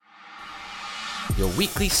your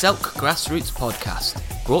weekly Selk Grassroots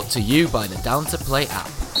podcast, brought to you by the Down to Play app.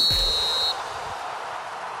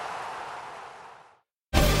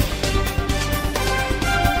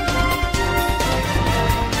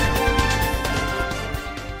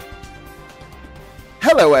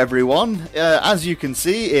 Hello everyone, as you can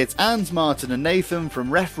see it's Anne, Martin and Nathan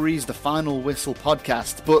from Referees The Final Whistle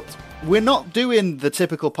podcast, but we're not doing the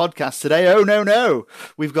typical podcast today. Oh no,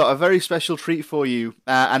 we've got a very special treat for you,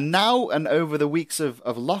 and now and over the weeks of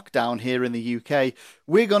lockdown here in the UK,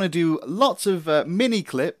 we're going to do lots of mini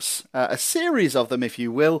clips, a series of them if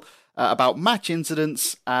you will, about match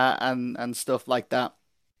incidents and stuff like that.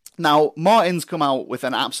 Now Martin's come out with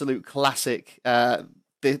an absolute classic for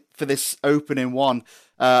this opening one.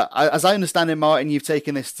 As I understand it, Martin, you've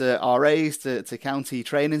taken this to RAs, to county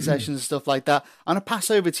training sessions and stuff like that. I'm going to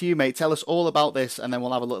pass over to you, mate. Tell us all about this, and then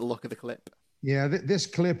we'll have a little look at the clip. Yeah, this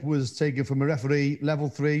clip was taken from a referee, level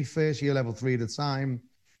 3, first year level 3 at the time.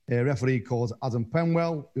 A referee called Adam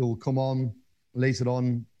Penwell, who'll come on later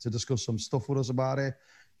on to discuss some stuff with us about it.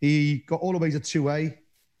 He got all the way to 2A,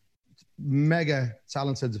 mega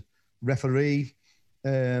talented referee.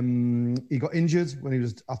 He got injured when he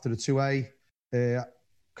was after the 2A,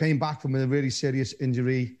 came back from a really serious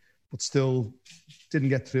injury, but still didn't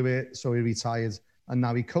get through it, so he retired, and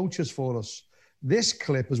now he coaches for us. This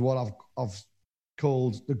clip is what I've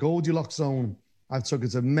called the Goldilocks zone. I've took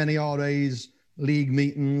it to many RAs, league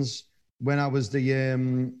meetings. When I was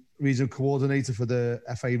the regional coordinator for the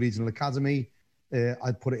FA Regional Academy,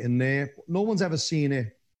 I'd put it in there. No one's ever seen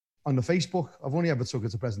it on the Facebook. I've only ever took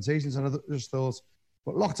it to presentations, and I just thought,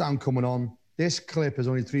 but lockdown coming on, this clip is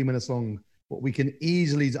only 3 minutes long, but we can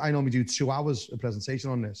easily, I normally do 2 hours of presentation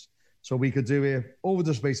on this. So we could do it over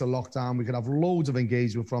the space of lockdown. We could have loads of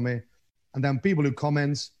engagement from it. And then people who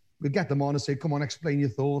comment, we get them on and say, come on, explain your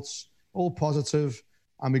thoughts, all positive,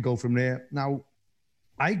 and we go from there. Now,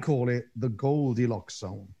 I call it the Goldilocks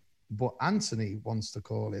zone, but Anthony wants to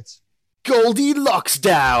call it Goldilocks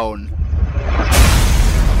down.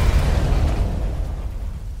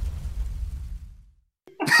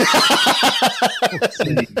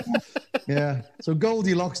 Yeah, so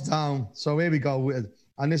Goldilocks down. So here we go,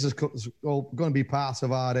 and this is going to be part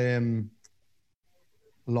of our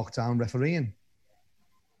lockdown refereeing.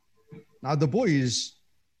 Now the boys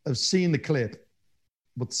have seen the clip,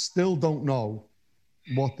 but still don't know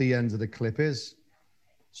what the end of the clip is.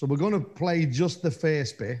 So we're going to play just the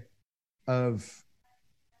first bit of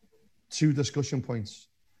 2 discussion points.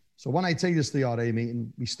 So when I take this to the RA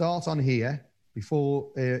meeting, we start on here before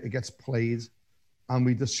it gets played, and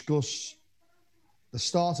we discuss the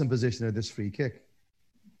starting position of this free kick.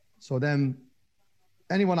 So then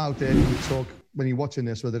anyone out there can talk when you're watching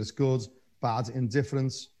this, whether it's good, bad,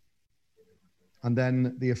 indifference, and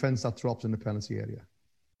then the offence that drops in the penalty area.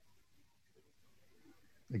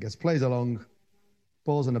 It gets played along,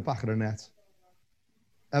 ball's in the back of the net.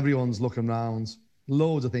 Everyone's looking round,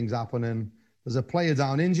 loads of things happening. There's a player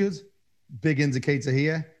down injured, big indicator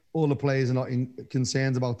here. All the players are not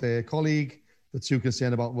concerned about their colleague. The 2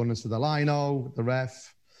 concerned about running to the lino, the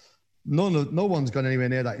ref. No one's gone anywhere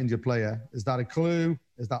near that injured player. Is that a clue?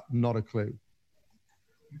 Is that not a clue?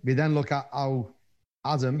 We then look at how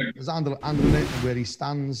Adam is handling it, where he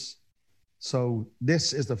stands. So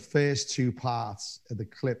this is the first 2 parts of the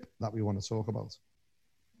clip that we want to talk about.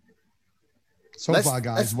 So far,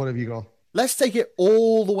 guys, what have you got? Let's take it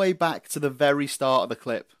all the way back to the very start of the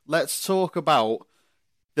clip. Let's talk about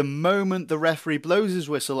the moment the referee blows his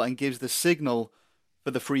whistle and gives the signal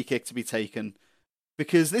for the free kick to be taken.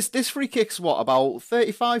 Because this free kick's, about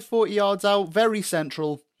 35, 40 yards out, very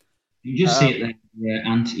central. You just see it there,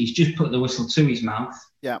 and he's just put the whistle to his mouth.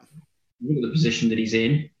 Yeah. Look at the position that he's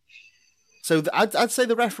in. So I'd say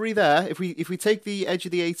the referee there, if we take the edge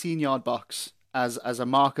of the 18-yard box as a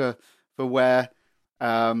marker for where,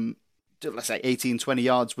 let's say 18, 20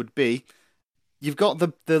 yards would be, you've got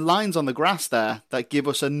the lines on the grass there that give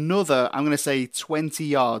us another, I'm going to say 20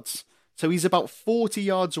 yards. So he's about 40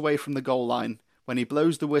 yards away from the goal line when he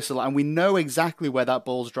blows the whistle, and we know exactly where that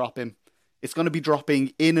ball's dropping. It's going to be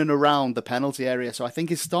dropping in and around the penalty area. So I think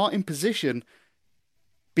his starting position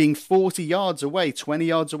being 40 yards away, 20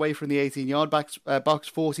 yards away from the 18-yard box,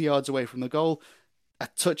 40 yards away from the goal, a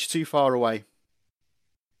touch too far away.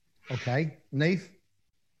 Okay. Nate?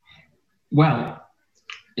 Well,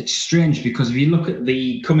 it's strange because if you look at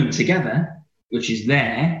the coming together, which is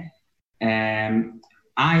there, I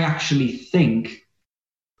actually think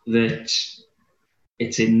that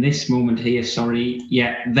it's in this moment here,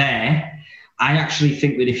 there. I actually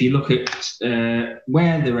think that if you look at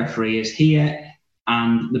where the referee is here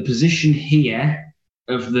and the position here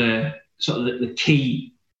of the sort of the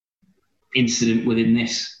key incident within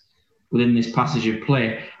this passage of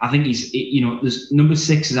play. I think there's number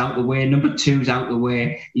 6 is out the way, number 2 is out the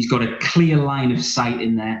way. He's got a clear line of sight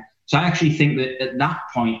in there. So I actually think that at that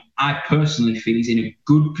point, I personally feel he's in a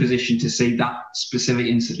good position to see that specific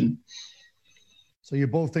incident. So you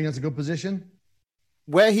both think that's a good position?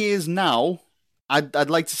 Where he is now, I'd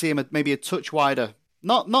like to see him maybe a touch wider.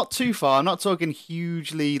 Not too far. I'm not talking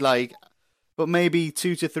hugely, but maybe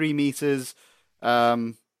 2 to 3 meters.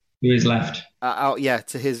 To his left.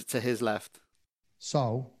 To his left.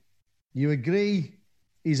 So you agree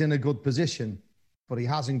he's in a good position, but he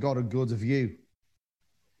hasn't got a good view.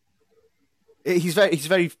 He's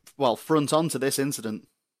very well front on to this incident,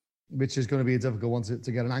 which is going to be a difficult one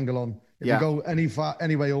to get an angle on. If you go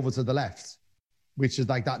any way over to the left, which is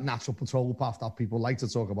like that natural patrol path that people like to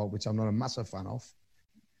talk about, which I'm not a massive fan of,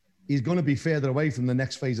 he's going to be further away from the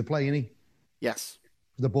next phase of play, isn't he? Yes.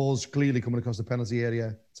 The ball's clearly coming across the penalty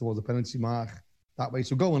area towards the penalty mark that way.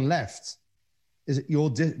 So going left,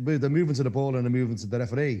 with the movement to the ball and the movement to the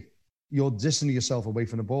referee, you're distancing yourself away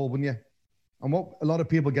from the ball, wouldn't you? And what a lot of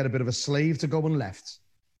people get a bit of a slave to going left.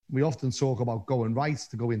 We often talk about going right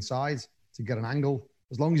to go inside to get an angle.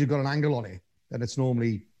 As long as you've got an angle on it, then it's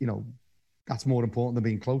normally, that's more important than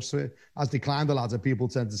being close to it. As they climb the ladder, people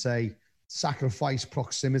tend to say, sacrifice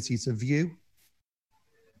proximity to view.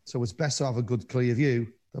 So it's best to have a good, clear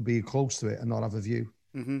view than be close to it and not have a view.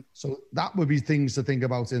 Mm-hmm. So that would be things to think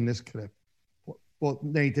about in this clip. But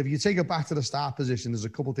Nate, if you take it back to the start position, there's a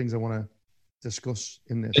couple of things I want to discuss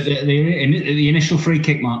in this. The initial free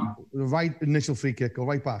kick, Martin. The right initial free kick, go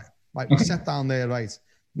right back. Right, we set down there, right.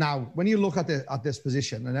 Now, when you look at this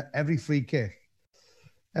position and every free kick,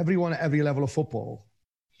 everyone at every level of football,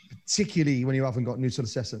 particularly when you haven't got neutral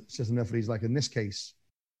system referees, like in this case,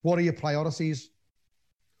 what are your priorities?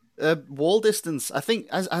 Wall distance. I think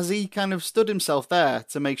as he kind of stood himself there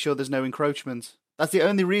to make sure there's no encroachment. That's the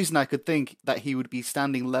only reason I could think that he would be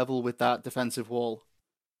standing level with that defensive wall.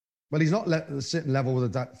 Well, he's not sitting level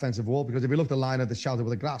with a defensive wall, because if you look at the line of the shelter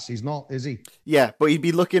with the grass, he's not, is he? Yeah, but he'd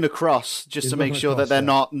be looking across just to make sure that they're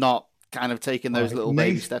not kind of taking those little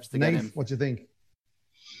baby steps to get him. What do you think?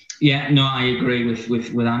 Yeah, no, I agree with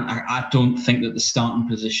Ant. I don't think that the starting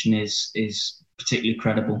position is particularly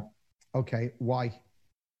credible. Okay, why?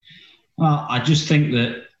 Well, I just think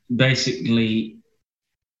that basically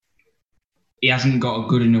he hasn't got a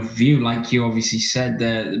good enough view, like you obviously said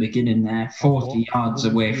there at the beginning there, 40 yards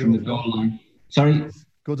away from the goal line. Sorry?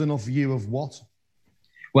 Good enough view of what?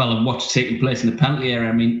 Well, of what's taking place in the penalty area.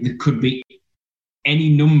 I mean, there could be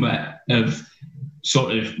any number of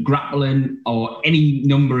sort of grappling or any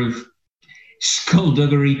number of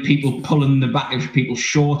skullduggery, people pulling the back of people's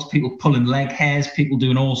shorts, people pulling leg hairs, people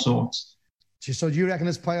doing all sorts. So do you reckon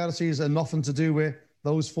his priorities are nothing to do with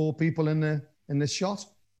those 4 people in this shot?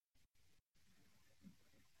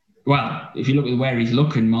 Well, if you look at where he's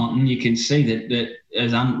looking, Martin, you can see that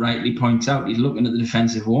as Ant rightly points out, he's looking at the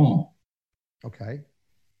defensive wall. Okay.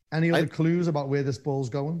 Any other clues about where this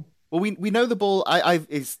ball's going? Well, we know the ball.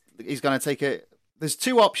 He's going to take it. There's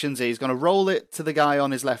 2 options here. He's going to roll it to the guy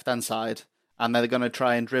on his left-hand side, and they're going to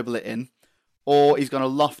try and dribble it in, or he's going to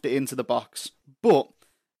loft it into the box. But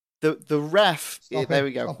the ref, there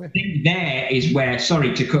we go. I think there is where,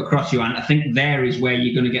 sorry to cut across you, Ant, I think there is where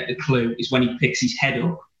you're going to get the clue, is when he picks his head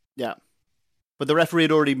up. Yeah. But the referee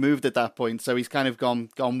had already moved at that point, so he's kind of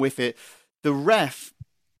gone with it. The ref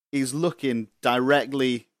is looking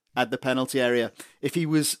directly at the penalty area. If he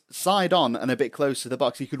was side on and a bit close to the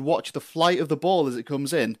box, he could watch the flight of the ball as it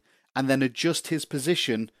comes in and then adjust his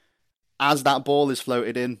position as that ball is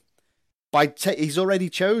floated in. He's already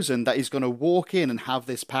chosen that he's going to walk in and have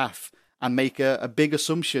this path and make a big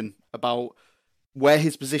assumption about where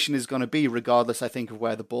his position is going to be, regardless, I think, of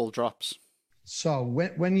where the ball drops. So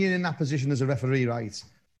when you're in that position as a referee, right,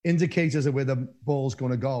 indicators of where the ball's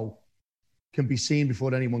going to go can be seen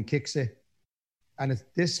before anyone kicks it. And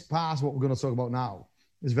if this pass, what we're going to talk about now,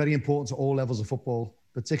 is very important to all levels of football,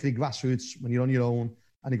 particularly grassroots, when you're on your own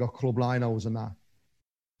and you've got club linos and that.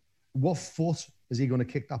 What foot is he going to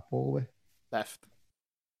kick that ball with? Left.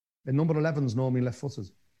 And number 11's normally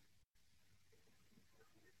left-footed.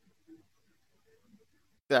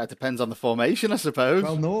 Yeah, it depends on the formation, I suppose.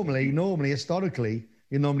 Well, normally, historically,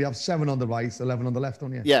 you normally have 7 on the right, 11 on the left,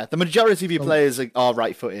 don't you? Yeah, the majority of your players are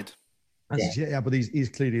right-footed. Yeah, but he's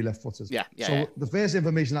clearly left-footed. Yeah. The first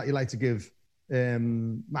information that you like to give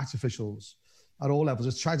match officials at all levels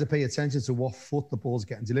is try to pay attention to what foot the ball's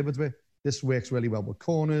getting delivered with. This works really well with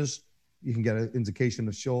corners. You can get an indication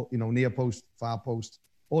of short, near post, far post.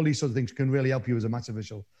 All these sort of things can really help you as a match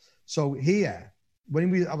official. So here,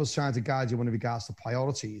 I was trying to guide you when it regards to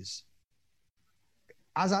priorities,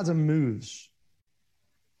 as Adam moves,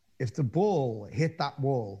 if the ball hit that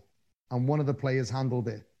wall and one of the players handled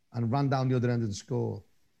it and ran down the other end and scored,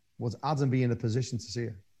 would Adam be in a position to see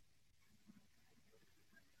it?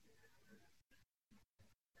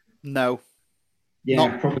 No.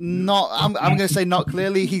 Yeah, not. I'm going to say not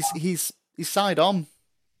clearly. He's side on.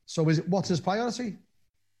 So what's his priority?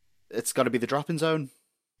 It's got to be the dropping zone.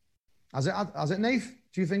 Has it, Nath?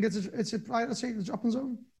 Do you think it's a priority, the dropping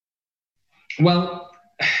zone? Well,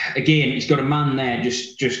 again, he's got a man there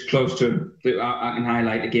just close to him. I can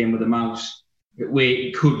highlight again with the mouse where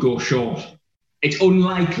he could go short. It's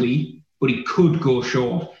unlikely, but he could go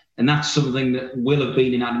short, and that's something that will have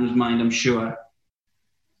been in Adam's mind, I'm sure.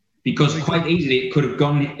 Because quite easily it could have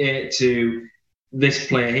gone to this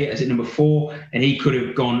player here as at number 4, and he could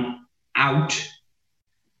have gone out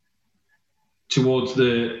towards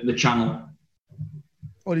the channel.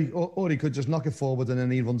 Or he could just knock it forward and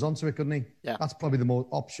then he runs onto it, couldn't he? Yeah. That's probably the more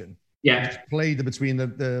option. Yeah. Just played it between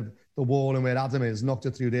the wall and where Adam is, knocked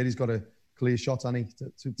it through there. He's got a clear shot, on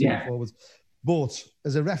to forwards. But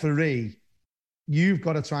as a referee, you've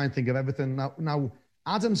got to try and think of everything. Now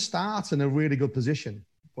Adam starts in a really good position.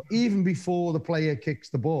 But even before the player kicks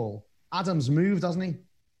the ball, Adam's moved, hasn't he?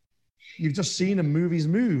 You've just seen him move his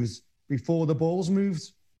moves before the ball's moved.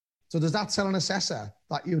 So does that tell an assessor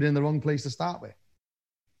that you're in the wrong place to start with?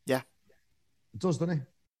 Yeah. It does, doesn't it?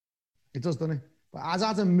 It does, doesn't it? But as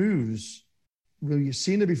Adam moves, you've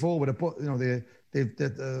seen it before with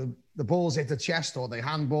the balls hit the chest or the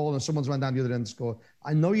handball and someone's went down the other end and scored.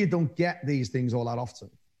 I know you don't get these things all that often,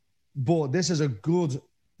 but this is a good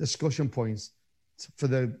discussion point for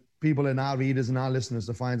the people and our readers and our listeners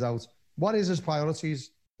to find out what is his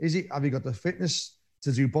priorities. Have you got the fitness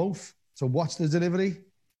to do both? To watch the delivery,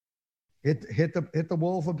 hit the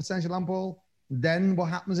wall for potential handball, then what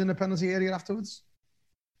happens in the penalty area afterwards?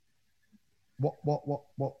 What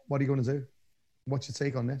are you going to do? What's your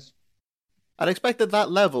take on this? I'd expect at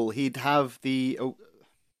that level he'd have the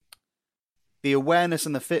awareness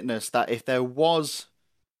and the fitness that if there was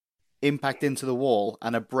impact into the wall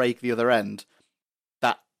and a break the other end,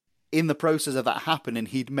 that in the process of that happening,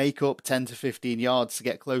 he'd make up 10 to 15 yards to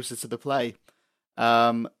get closer to the play.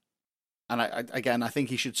 And I think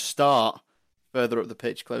he should start further up the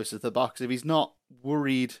pitch, closer to the box. If he's not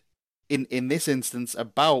worried in this instance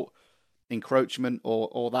about encroachment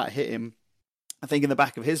or that hit him, I think in the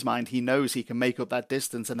back of his mind, he knows he can make up that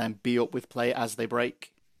distance and then be up with play as they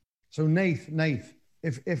break. So Nath,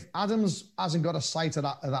 if Adams hasn't got a sight of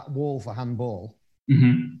that wall for handball,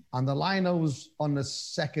 mm-hmm. and the lino's on the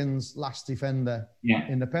second last defender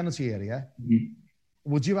in the penalty area, mm-hmm.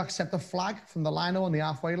 would you accept a flag from the lino on the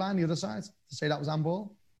halfway line, the other side, to say that was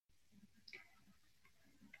handball?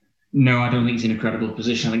 No, I don't think he's in a credible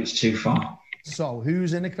position. I think it's too far. So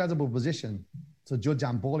who's in a credible position to judge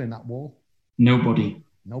handball in that wall? Nobody.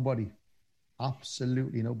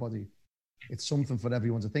 Absolutely nobody. It's something for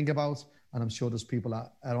everyone to think about. And I'm sure there's people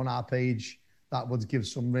that are on our page that would give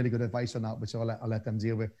some really good advice on that, which I'll let them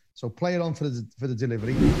deal with. So play it on for the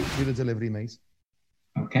delivery. Do the delivery, mate.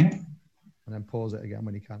 Okay. And then pause it again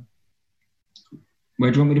when you can.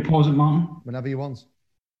 Where do you want me to pause it, Martin? Whenever you want.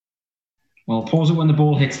 Well, pause it when the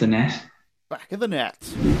ball hits the net. Back of the net.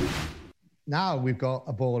 Now we've got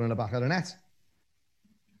a ball in the back of the net.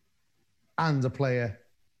 And a player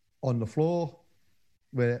on the floor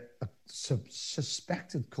with a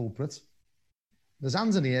suspected culprit. There's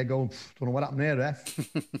hands in the air going, don't know what happened there, ref.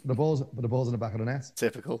 But the ball's in the back of the net.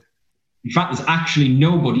 Typical. In fact, there's actually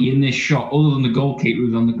nobody in this shot other than the goalkeeper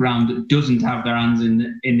who's on the ground that doesn't have their hands in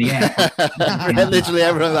the air. Literally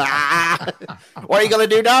everyone's like, what are you going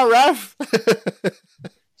to do now, ref?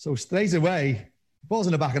 So straight away, ball's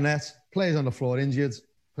in the back of the net, players on the floor injured.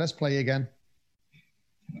 Press play again.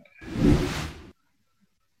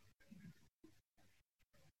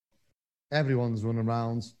 Everyone's running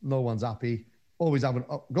around. No one's happy. Always having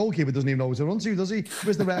goalkeeper doesn't even know who to run to, does he?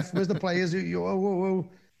 Where's the ref? Where's the players?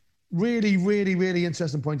 Really, really, really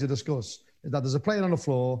interesting point to discuss is that there's a player on the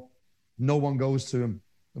floor. No one goes to him.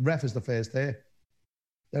 The ref is the first there.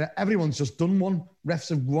 Everyone's just done one.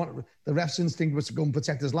 The ref's instinct was to go and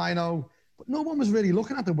protect his lino, but no one was really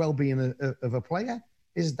looking at the well-being of a player.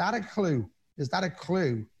 Is that a clue? Is that a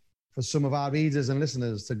clue for some of our readers and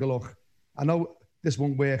listeners to go, look, I know this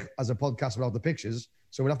won't work as a podcast without the pictures,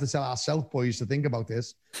 so we'll have to tell our South boys to think about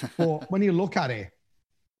this. But when you look at it,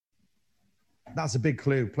 that's a big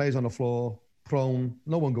clue. Players on the floor, prone,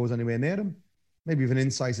 no one goes anywhere near him. Maybe even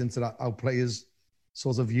insight into that, how players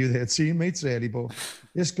sort of view their teammates, really. But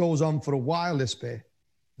this goes on for a while, this bit.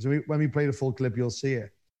 So when we play the full clip, you'll see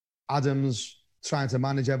it. Adams trying to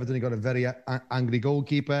manage everything. He got a very angry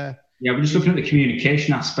goalkeeper. Yeah, we're just looking at the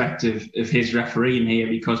communication aspect of his refereeing here,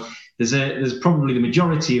 because there's probably the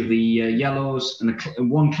majority of the yellows and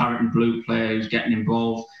one claret and blue player who's getting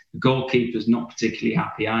involved. The goalkeeper's not particularly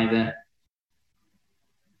happy either.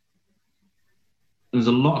 There's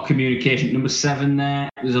a lot of communication. Number 7 there.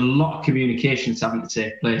 There's a lot of communication that's having to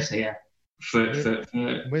take place here. Where's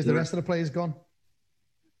the rest of the players gone?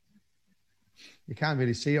 You can't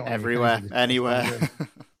really see it. Everywhere, anywhere.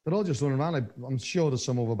 They're all just running around. I'm sure there's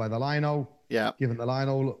some over by the lino. Yeah. Giving the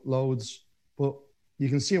lino loads. But you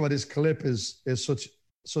can see why this clip is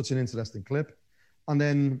such an interesting clip. And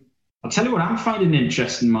then... I'll tell you what I'm finding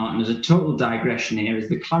interesting, Martin, as a total digression here, is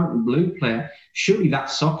the claret and blue player. Surely that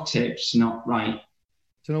sock tape's not right.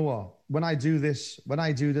 Do you know what? When I do this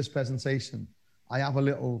presentation, I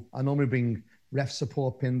normally bring ref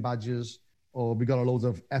support pin badges, or we got a load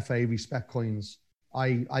of FA respect coins.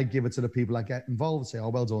 I give it to the people that get involved, say, oh,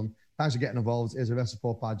 well done. Thanks for getting involved. Here's a ref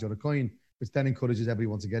support badge or a coin, which then encourages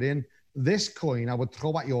everyone to get in. This coin, I would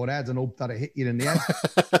throw at your head and hope that it hit you in the head.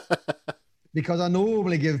 Because I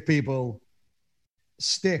normally give people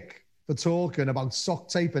stick for talking about sock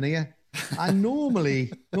tape in here. And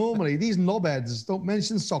normally these knobheads don't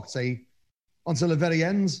mention sock tape until the very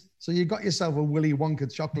end. So you got yourself a Willy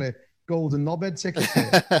Wonka chocolate golden knobhead ticket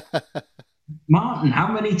here. Martin,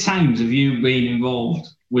 how many times have you been involved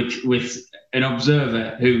with an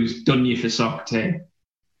observer who's done you for sock tape?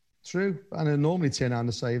 True. And I normally turn around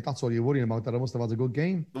and say, if that's all you're worrying about, that I must have had a good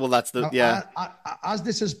game. Well, that's the, yeah. As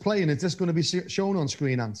this is playing, is this going to be shown on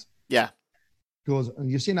screen, Ant? Yeah. Because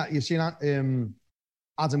you've seen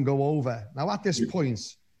Adam go over. Now, at this point,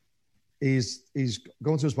 he's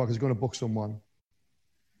going to his pocket, he's going to book someone.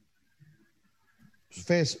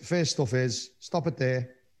 First stuff is, stop it there.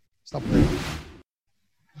 Stop there.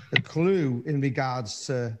 The clue in regards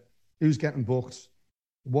to who's getting booked,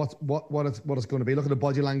 what it's going to be. Look at the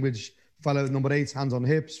body language. Fellow number 8, hands on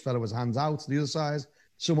hips. Fellow with hands out. The other side.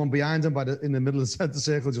 Someone behind him in the middle of the centre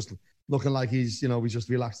circle, just looking like he's just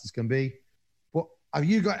relaxed as can be. But have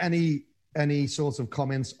you got any sort of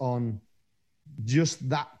comments on just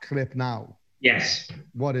that clip now? Yes.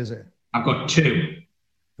 What is it? I've got 2.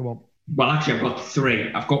 Come on. Well, actually, I've got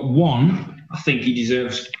 3. I've got 1. I think he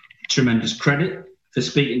deserves tremendous credit for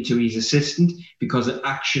speaking to his assistant, because it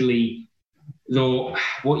actually, though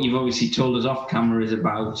what you've obviously told us off camera is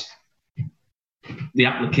about the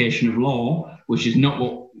application of law, which is not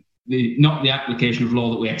the application of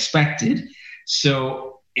law that we expected.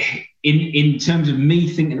 So in terms of me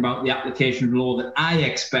thinking about the application of law that I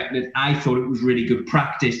expected, I thought it was really good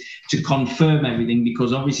practice to confirm everything,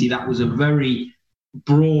 because obviously that was a very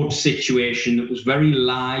broad situation that was very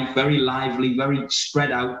live, very lively, very spread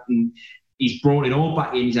out, and he's brought it all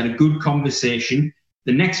back in. He's had a good conversation.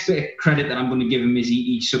 The next bit of credit that I'm going to give him is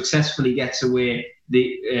he successfully gets away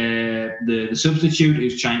the substitute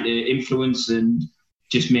who's trying to influence and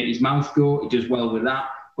just make his mouth go. He does well with that.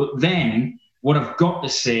 But then what I've got to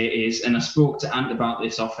say is, and I spoke to Ant about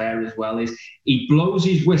this off air as well, is he blows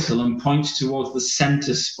his whistle and points towards the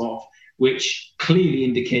centre spot, which clearly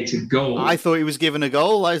indicates a goal. I thought he was given a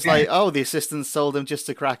goal. I was like, oh, the assistants told him just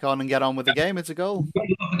to crack on and get on with the game. It's a goal. You've got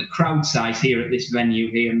to look at the crowd size here at this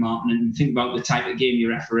venue here, Martin, and think about the type of game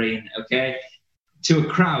you're refereeing, okay? To a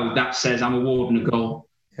crowd, that says, I'm awarding a goal.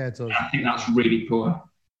 Yeah, it does. I think that's really poor.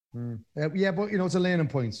 Yeah, but, it's a learning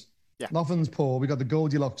point. Yeah. Nothing's poor. We got the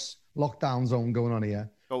Goldilocks lockdown zone going on here.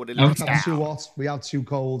 Goldilocks. It's too hot, we have too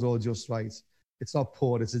cold, or just right. It's not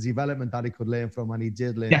poor. It's a development that he could learn from, and he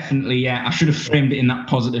did learn. Definitely, yeah. I should have framed it in that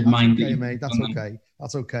positive mind. Okay, mate. That's okay.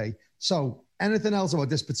 That's okay. So, anything else about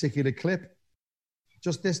this particular clip?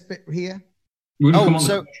 Just this bit here? We're going to come on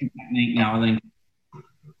the caution technique now, I think.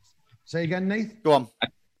 Say again, Nate? Go on.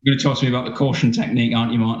 You're going to talk to me about the caution technique,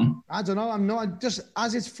 aren't you, Martin? I don't know. I'm not. Just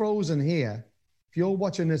as it's frozen here, if you're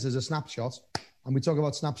watching this as a snapshot, and we talk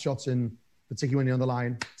about snapshots in particularly when you're on the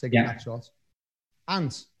line, taking snapshots.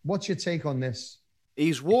 Ant, what's your take on this?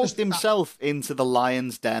 He's walked himself into the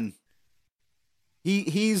lion's den.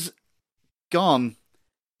 He's gone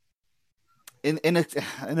in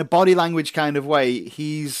a body language kind of way.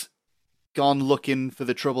 He's gone looking for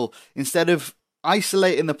the trouble instead of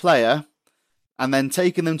isolating the player and then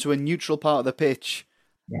taking them to a neutral part of the pitch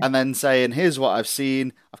and then saying, "Here's what I've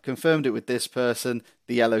seen. I've confirmed it with this person.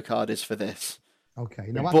 The yellow card is for this." Okay.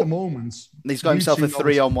 Now, at the moment, he's got himself a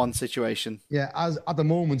 3-on-1 situation. Yeah, as at the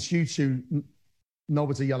moment, you two know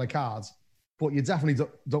it's a yellow card, but you definitely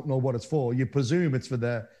don't know what it's for. You presume it's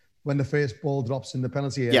for when the first ball drops in the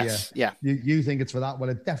penalty area. Yes, yeah. You think it's for that. Well,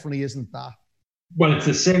 it definitely isn't that. Well, it's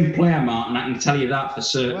the same player, Martin. I can tell you that for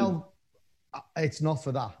certain. Well, it's not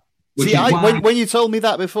for that. See, when you told me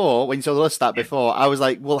that before, when you told us that before, I was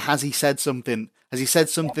like, well, has he said something? Has he said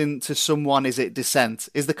something to someone? Is it dissent?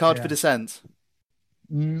 Is the card for dissent?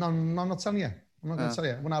 No, I'm not telling you. I'm not going to tell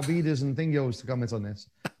you. When our readers and thingos to comment on this.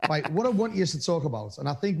 Right, what I want you to talk about, and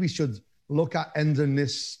I think we should look at ending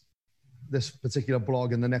this particular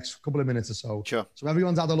blog in the next couple of minutes or so. Sure. So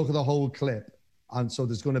everyone's had a look at the whole clip, and so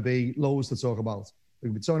there's going to be loads to talk about.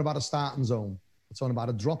 We'll be talking about a starting zone. We're talking about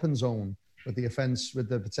a dropping zone with the offence, with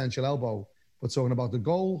the potential elbow. We're talking about the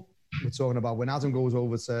goal. We're talking about when Adam goes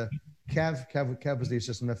over to Kev was the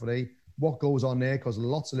assistant referee, what goes on there, because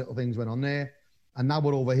lots of little things went on there. And now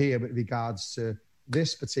we're over here with regards to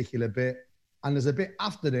this particular bit. And there's a bit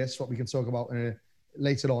after this, what we can talk about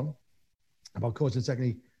later on, about coaching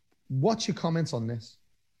technique. What's your comments on this?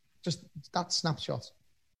 Just that snapshot.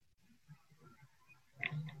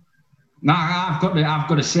 No, I've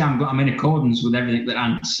got to say I'm in accordance with everything that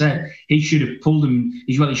Ant said. He should have pulled him.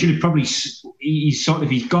 He should have probably.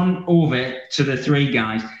 He's gone over to the three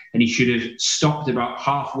guys, and he should have stopped about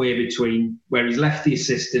halfway between where he's left the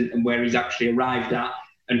assistant and where he's actually arrived at,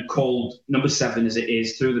 and called number 7 as it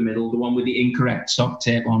is through the middle, the one with the incorrect sock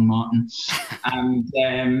tape on, Martin.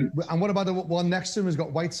 And what about the one next to him who's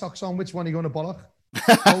got white socks on? Which one are you going to bollock?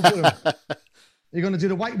 Are you going to do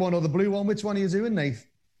the white one or the blue one? Which one are you doing, Nath?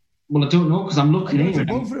 Well, I don't know, because I'm looking here.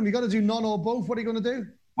 Both of them. You've got to do none or both. What are you going to do?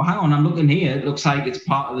 Well, hang on. I'm looking here. It looks like it's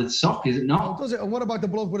part of the sock, is it not? Oh, does it? And what about the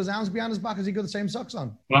bloke with his arms behind his back? Has he got the same socks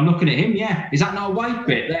on? Well, I'm looking at him, yeah. Is that not a white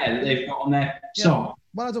bit there that they've got on their sock?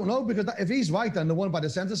 Well, I don't know, because if he's right, then the one by the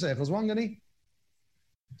centre circle's wrong, isn't he?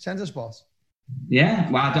 Centre spot. Yeah,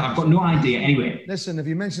 well, I've got no idea. Anyway. Listen, if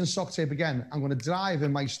you mention sock tape again, I'm going to drive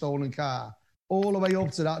in my stolen car all the way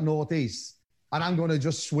up to that northeast, and I'm going to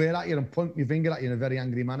just swear at you and point my finger at you in a very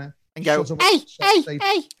angry manner. And go, hey, calm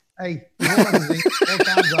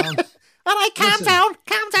down. All right, calm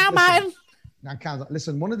down, Martin. Now, calm down.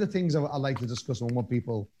 Listen, one of the things I like to discuss with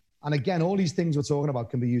people, and again, all these things we're talking about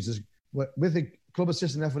can be used as with the club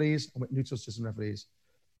assistant referees and with neutral assistant referees.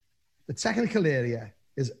 The technical area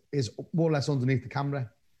is more or less underneath the camera.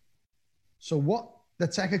 So what the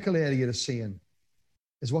technical area is seeing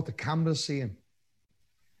is what the camera's seeing.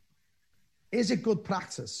 Is it good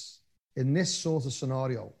practice in this sort of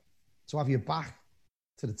scenario to have your back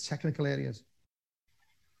to the technical areas?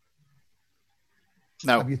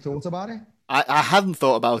 No. Have you thought about it? I hadn't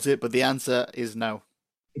thought about it, but the answer is no.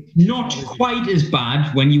 Not quite as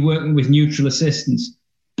bad when you're working with neutral assistants,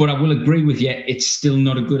 but I will agree with you, it's still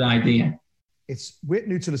not a good idea. It's with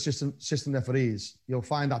neutral assistant referees, you'll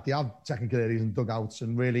find that they have technical areas and dugouts,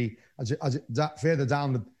 and really, further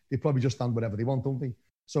down, they probably just stand whatever they want, don't they?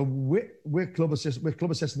 So with club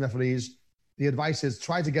assistant referees, the advice is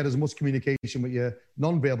try to get as much communication with your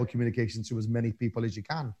non-verbal communication to as many people as you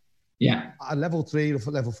can. Yeah. At level 3 or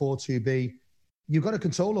level 4, 2B, you've got to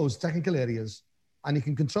control those technical areas, and you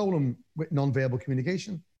can control them with non-verbal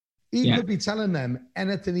communication. He could be telling them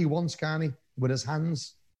anything he wants, can't he, with his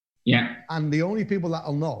hands. Yeah. And the only people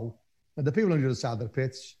that'll know are the people on the other side of the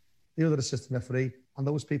pitch, the other assistant referee, and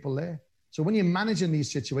those people there. So when you're managing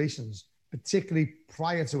these situations, particularly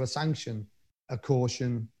prior to a sanction, a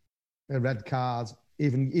caution, a red card,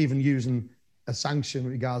 even using a sanction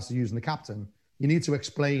in regards to using the captain, you need to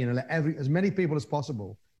explain and let as many people as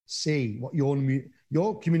possible see what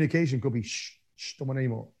your communication could be. Shh, don't want any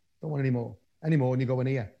more. Don't want any more. And you go in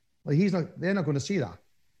here. Well, they're not going to see that.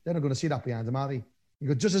 They're not going to see that behind him, are they? You've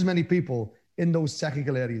got just as many people in those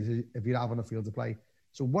technical areas if you're having a field to play.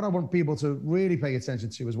 So what I want people to really pay attention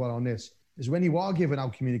to as well on this is when you are giving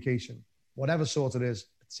out communication, whatever sort it is,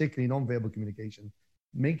 particularly non-verbal communication,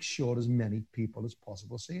 make sure as many people as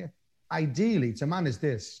possible see it. Ideally, to manage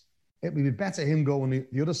this, it would be better him going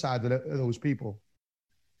the other side of those people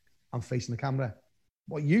and facing the camera.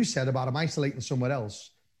 What you said about him isolating somewhere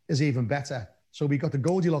else is even better. So we got the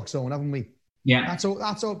Goldilocks zone, haven't we? Yeah.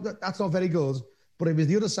 That's not very good. But if it's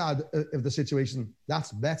the other side of the situation,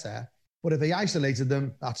 that's better. But if they isolated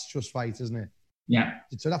them, that's just right, isn't it? Yeah.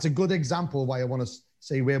 So that's a good example why I want to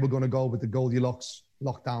say where we're going to go with the Goldilocks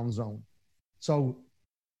lockdown zone. So,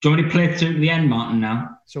 do you want me to play it to the end, Martin,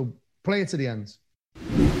 now? So play it to the end.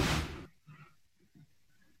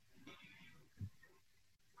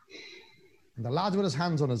 And the lad with his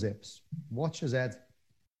hands on his hips. Watch his head.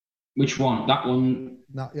 Which one? That one?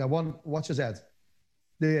 No, yeah, watch his head.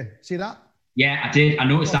 Do you see that? Yeah, I did. I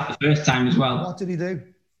noticed that the first time as well. What did he do?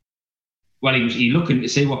 Well, he was looking to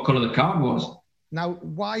see what colour the card was. Now,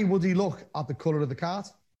 why would he look at the colour of the card?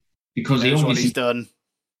 Because that's what he's done.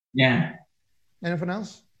 Yeah. Anything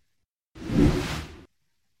else?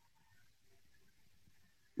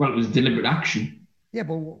 Well, it was deliberate action. Yeah,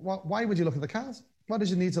 but why would you look at the card? Why does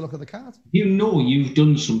he need to look at the card? You know you've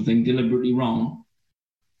done something deliberately wrong.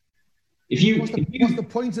 What's the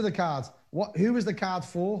point of the card? Who is the card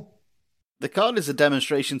for? The card is a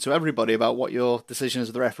demonstration to everybody about what your decision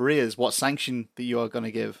as the referee is, what sanction that you are going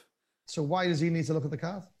to give. So why does he need to look at the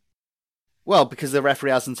card? Well, because the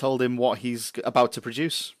referee hasn't told him what he's about to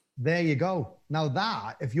produce. There you go. Now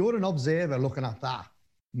that, if you're an observer looking at that,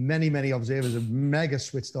 many observers are mega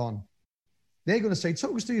switched on. They're going to say,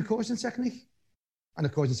 talk us through your caution technique. And the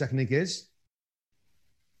caution technique is...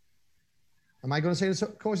 Am I going to say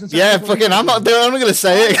the caution technique? Yeah, fucking, I'm not going to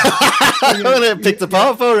say it. I'm going to get picked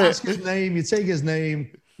apart for it. Ask his name, you take his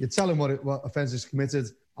name, you tell him what offence is committed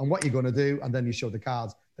and what you're going to do, and then you show the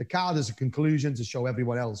card. The card is a conclusion to show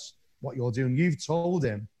everyone else what you're doing. You've told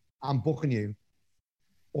him, I'm booking you,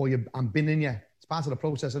 or I'm binning you. It's part of the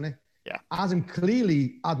process, isn't it? Yeah. Adam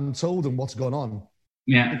clearly hadn't told him what's going on.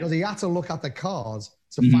 Yeah. Because he had to look at the cards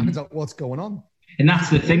to find out what's going on. And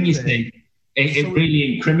that's the thing, you see. It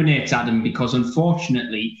really incriminates Adam because,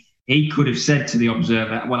 unfortunately, he could have said to the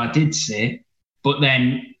observer, well, I did say, but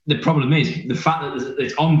then the problem is the fact that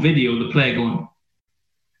it's on video, the player going,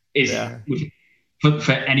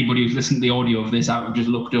 for anybody who's listened to the audio of this, I've just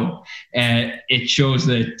looked up, it shows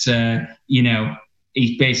that,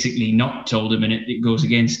 he's basically not told him and it goes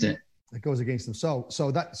against it. It goes against him. So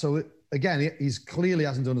again, he's clearly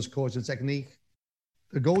hasn't done his caution technique.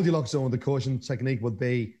 The Goldilocks zone of the caution technique would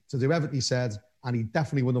be to do everything he said, and he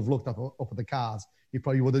definitely wouldn't have looked up at the cards. He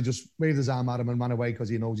probably would have just waved his arm at him and ran away because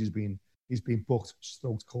he knows he's been booked,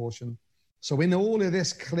 stroked caution. So in all of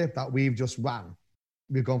this clip that we've just ran,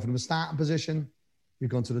 we've gone from the starting position, we've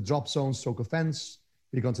gone to the drop zone, stroke offence,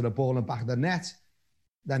 we've gone to the ball and back of the net,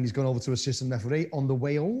 then he's gone over to assistant referee. On the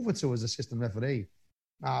way over to his assistant referee,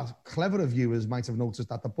 cleverer viewers might have noticed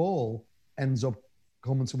that the ball ends up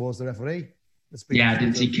coming towards the referee. Yeah,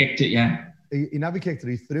 he kicked it, yeah. He never kicked it,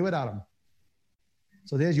 he threw it at him.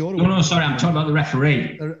 So there's your... No, sorry, I'm talking about the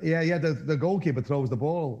referee. The goalkeeper throws the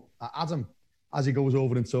ball at him as he goes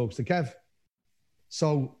over and talks to Kev.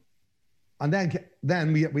 So, and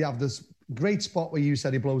then we have this great spot where you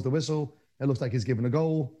said he blows the whistle. It looks like he's given a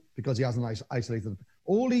goal because he hasn't isolated.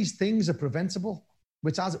 All these things are preventable,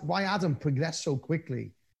 why Adam progressed so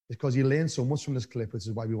quickly is because he learned so much from this clip, which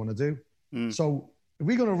is why we want to do. So if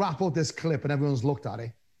we're going to wrap up this clip and everyone's looked at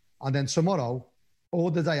it, and then tomorrow or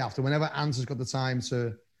the day after, whenever Ant has got the time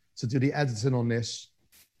to do the editing on this,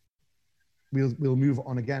 we'll move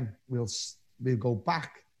on again. We'll go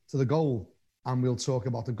back to the goal and we'll talk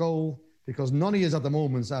about the goal, because none of you at the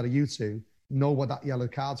moment, out of you two, know what that yellow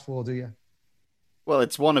card's for, do you? Well,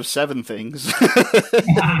 it's one of 7 things.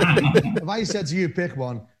 If I said to you, pick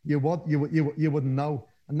one, you wouldn't know.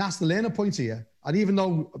 And that's the learning point here. And even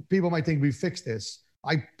though people might think we've fixed this,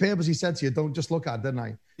 I purposely said to you, don't just look at it, didn't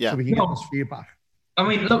I? Yeah. So we can get this feedback. I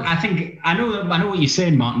mean, look, I know what you're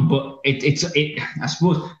saying, Martin, but I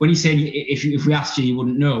suppose when you're saying if we asked you, you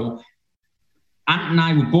wouldn't know. Ant and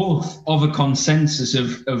I were both of a consensus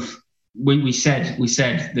of we said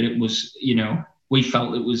that it was, we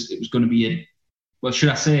felt it was going to be well, should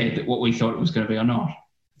I say that what we thought it was going to be or not?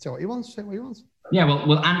 Say what you want. Say what you want. Yeah,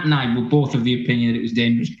 well, Ant and I were both of the opinion that it was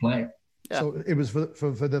dangerous play. Yeah. So it was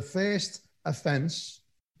for the first offence.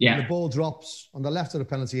 Yeah. The ball drops on the left of the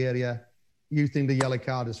penalty area. You think the yellow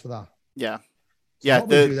card is for that? Yeah. So Yeah. what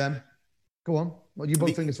would you do then? Go on. What do you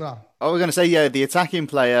both think it's for that? We're going to say, the attacking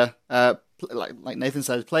player, like Nathan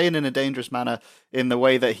says, playing in a dangerous manner in the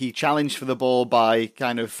way that he challenged for the ball by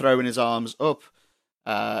kind of throwing his arms up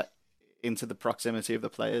into the proximity of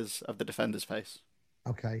the defender's face.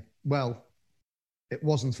 Okay. Well, it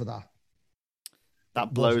wasn't for that.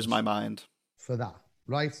 That blows my mind. For that,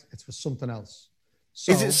 right? It's for something else.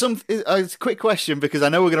 So, Is it it's a quick question, because I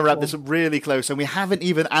know we're going to wrap this up really close and we haven't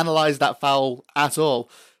even analysed that foul at all.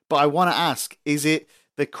 But I want to ask, is it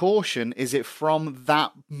the caution, is it from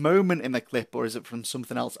that moment in the clip, or is it from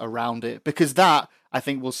something else around it? Because that, I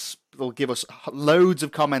think, will give us loads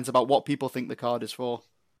of comments about what people think the card is for.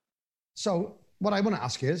 So what I want to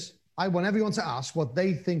ask is, I want everyone to ask what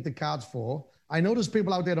they think the card's for. I know there's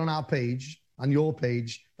people out there on our page and your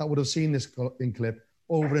page that would have seen this in clip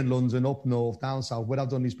over in London, up north, down south, where I've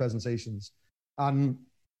done these presentations. And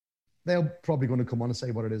they're probably going to come on and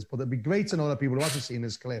say what it is. But it'd be great to know that people who haven't seen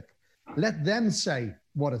this clip, let them say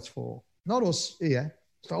what it's for. Not us here.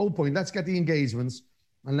 It's the whole point. Let's get the engagements.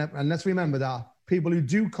 And let's remember that people who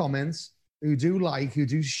do comment, who do like, who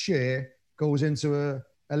do share, goes into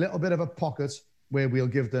a little bit of a pocket where we'll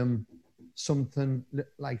give them something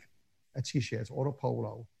like a t-shirt or a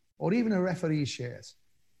polo or even a referee shirt.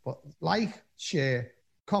 But like, share,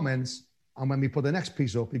 comments, and when we put the next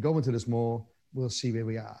piece up, we go into this more, we'll see where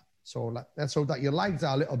we are. So let's hope that you liked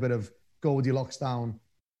our little bit of Goldilocks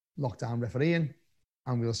lockdown refereeing,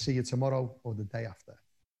 and we'll see you tomorrow or the day after.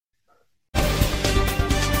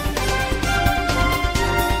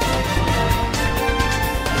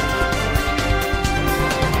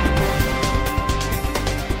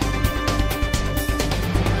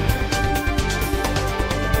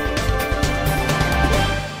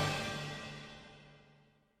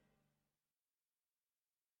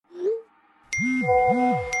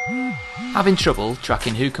 Having trouble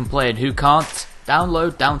tracking who can play and who can't?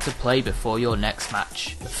 Download Down to Play before your next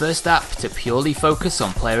match. The first app to purely focus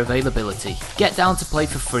on player availability. Get Down to Play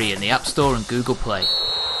for free in the App Store and Google Play.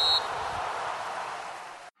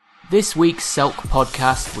 This week's Selk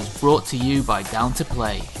podcast was brought to you by Down to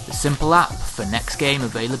Play, the simple app for next game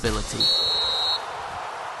availability.